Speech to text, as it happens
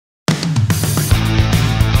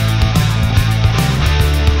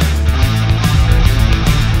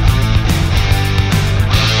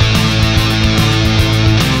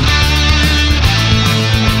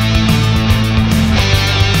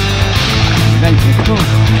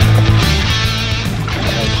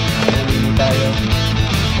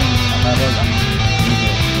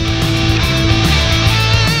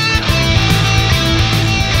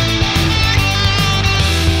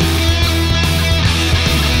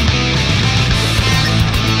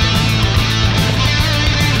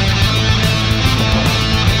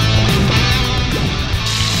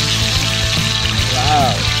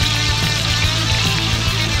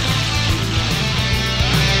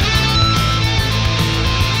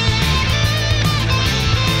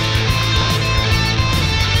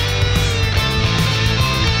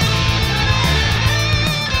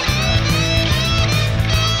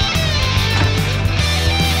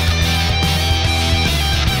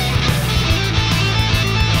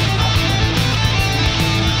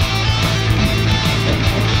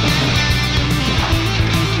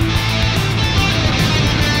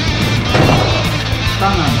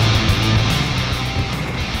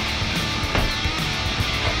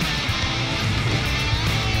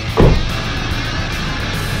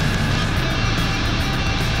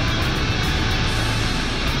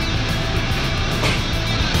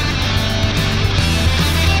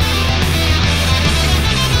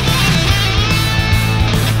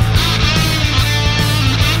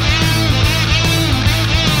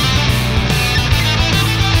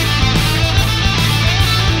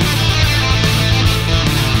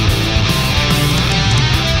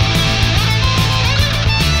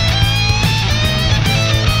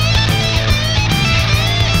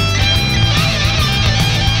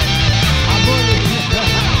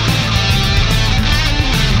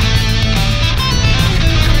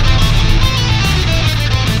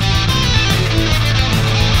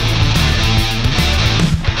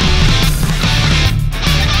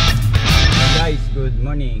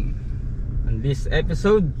this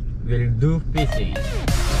episode, we'll do fishing.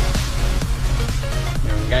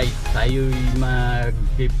 Guys, tayo'y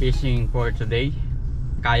mag-fishing for today.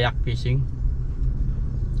 Kayak fishing.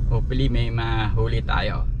 Hopefully may mahuli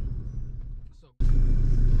tayo.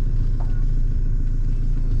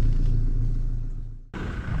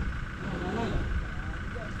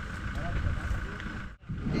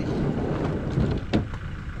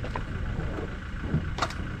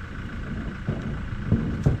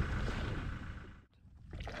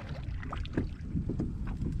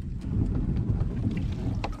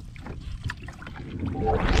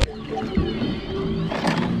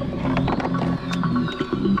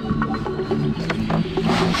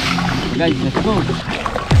 Guys, let's go.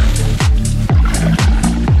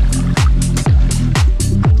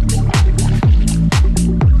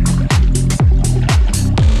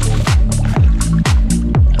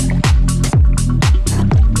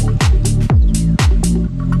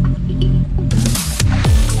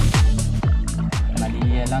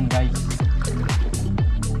 Maliya lang guys.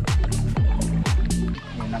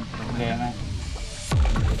 Yun ang problema.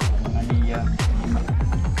 Maliya.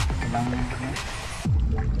 Ilang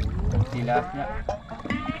tilapia.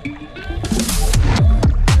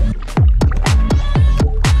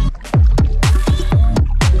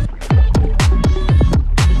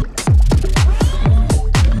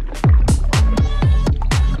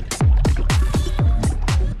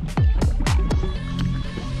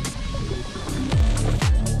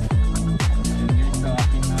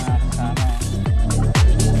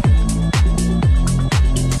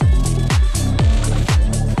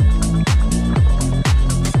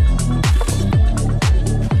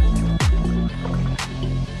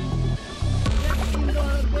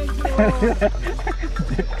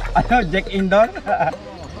 Ano, Jack Indoor?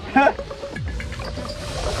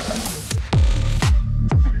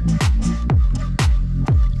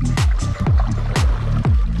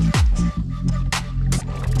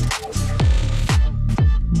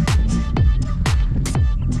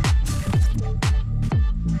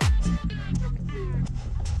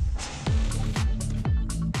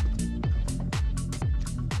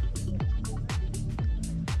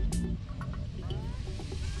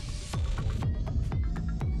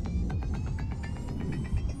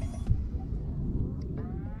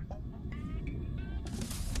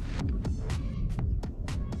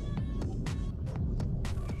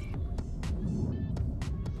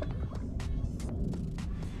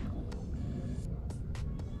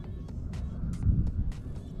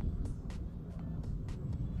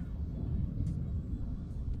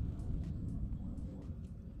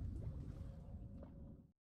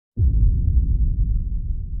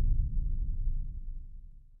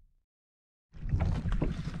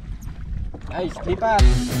 Guys, lipat.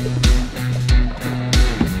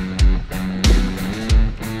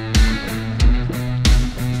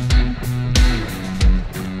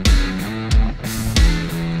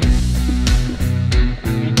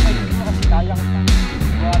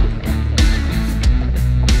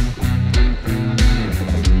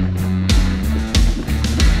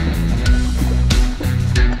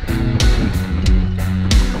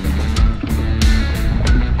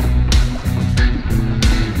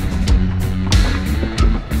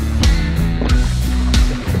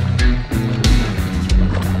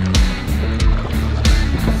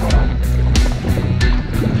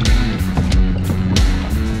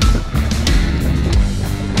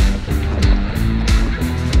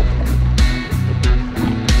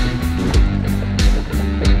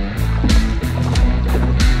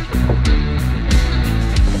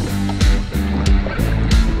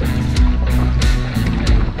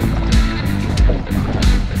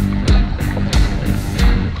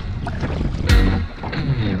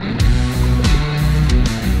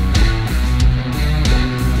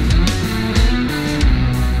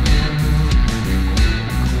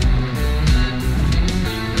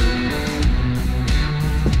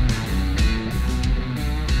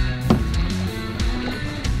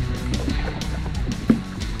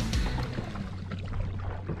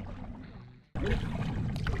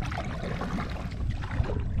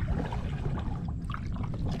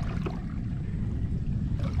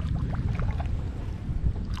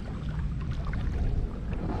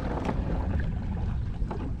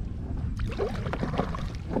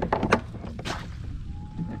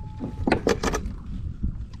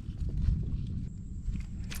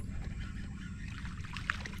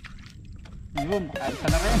 Yun, alsa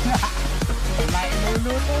na rin.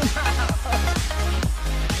 Mailuluto na.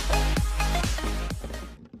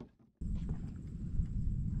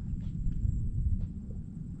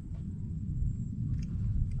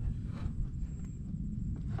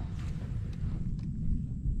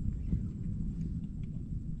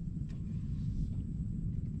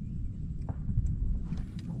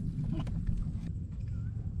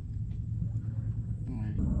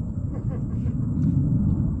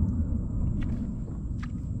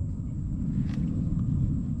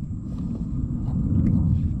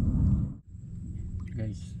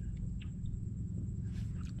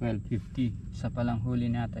 12:50. Isa pa lang huli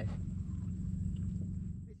natin.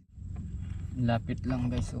 Lapit lang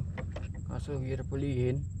guys, oh. Kaso hirap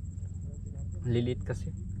hulihin. Maliliit kasi.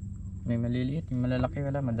 May maliliit, may malalaki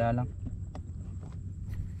wala, madalang.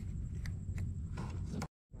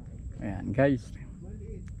 Ayan guys,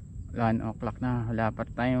 1 o'clock na, wala pa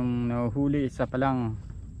tayong nahuhuli. Isa pa lang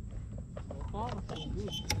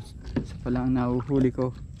nahuhuli ko.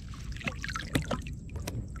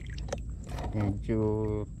 Medyo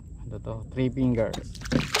ano to, 3 fingers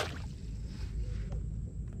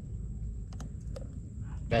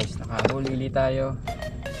guys. Nakahuli ulit tayo.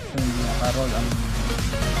 Hindi nakaroll ang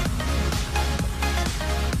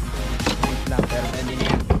lang, pero pwede na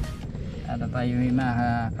yan. At tayo may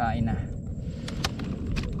makakain na.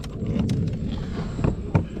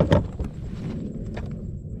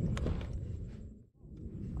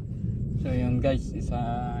 So yun guys, isa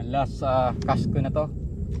last cast ko na to.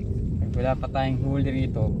 Wala pa tayong huli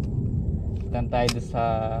rito. Punta tayo doon sa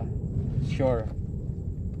shore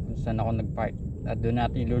kung saan ako nag-park, at doon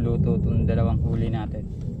natin iluluto itong dalawang huli natin.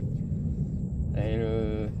 Dahil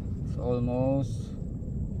it's almost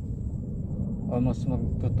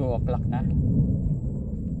magto 2 o'clock na.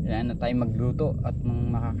 Kailangan na tayo magluto at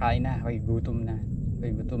makakain na. Ako'y gutom na.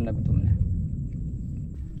 Gutom na.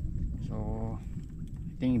 So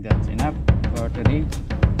I think that's enough for today.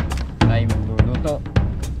 Tayo magluluto.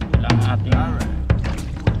 Lang ating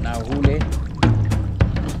nahuli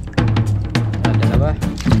na dalawa.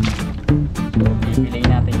 So pipiliin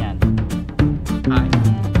natin yan.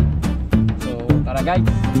 So tara guys,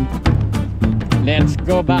 let's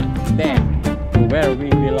go back there to where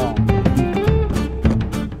we belong.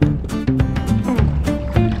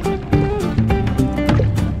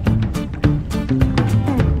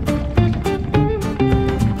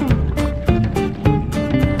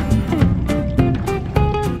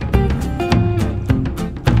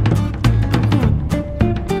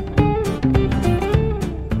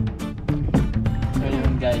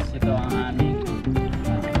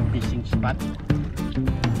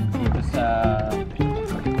 Dito sa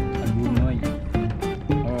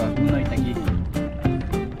Laguna Tagig.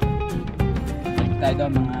 Balik tayo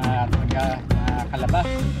doon mga kalabas.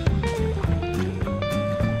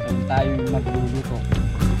 Doon tayo magluluto.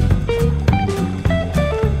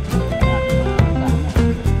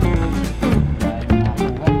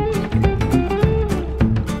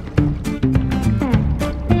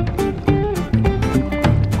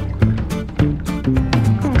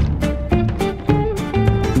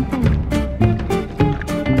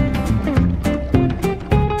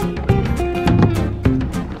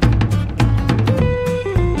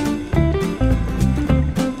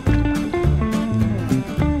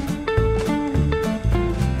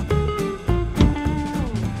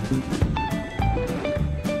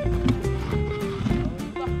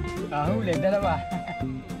 Kahuli, dalawa.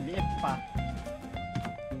 Liit pa.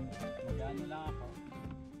 Magano lang ako.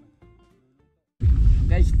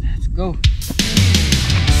 Guys, let's go.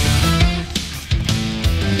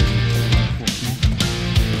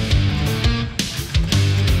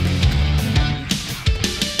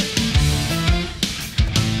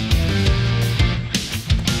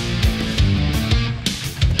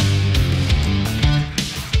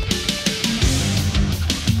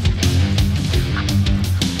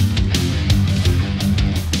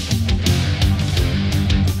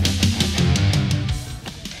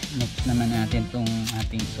 Naman natin tong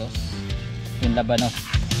ating sauce, yung labanos.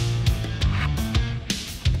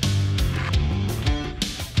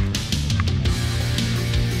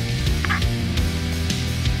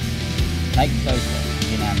 Like soy sauce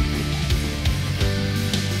ginamit ko.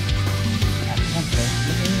 At siyempre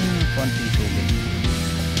lagyan yung konting tubig.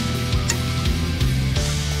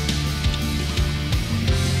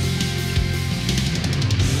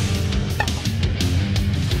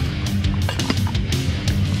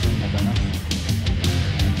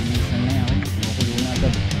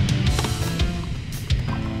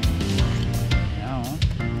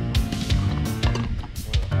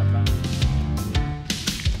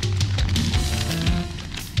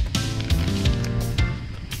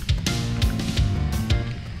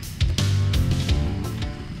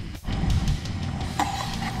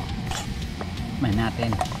 May natin.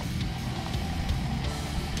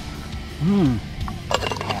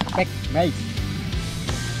 Perfect guys.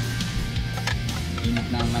 Init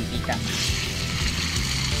na ang mantika.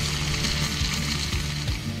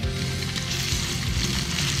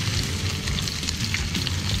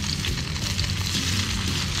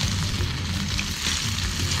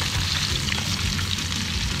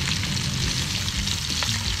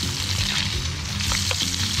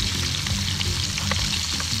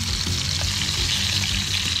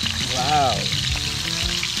 Wow.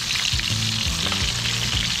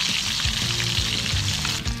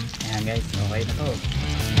 Ayan guys, okay na to.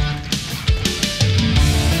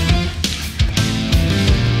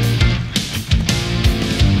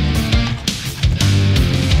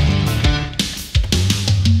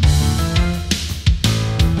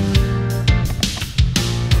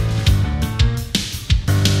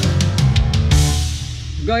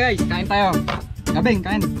 Go guys, kain tayo. Gabing,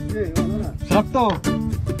 kain. Sarap to.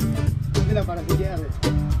 Sila para si JR eh.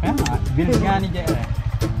 Kaya nga, bilis nga ni JR eh.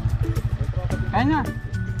 Kain na.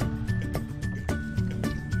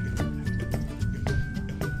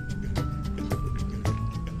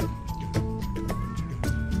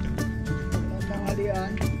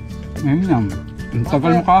 Tanghalian. Ngayon lang. Ang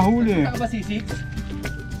tagal mo kahuli eh. Nagpunta ka ba sisik?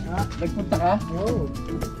 Ha? Nagpunta ka? Oo.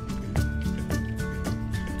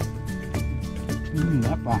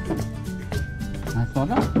 Wala pa.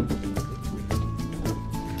 Masarap.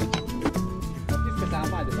 At least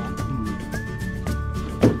kasama, di ba?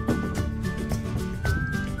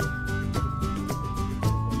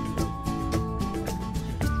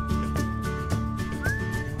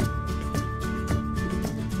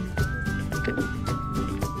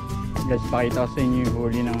 Guys, pakita ko sa inyo yung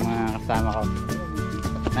huli ng mga kasama ko.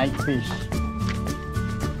 Night fish.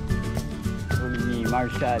 Huli ni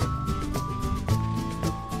Marshall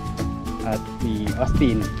at ni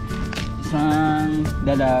Austin. Isang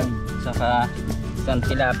dalag saka isang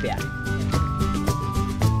tilapia.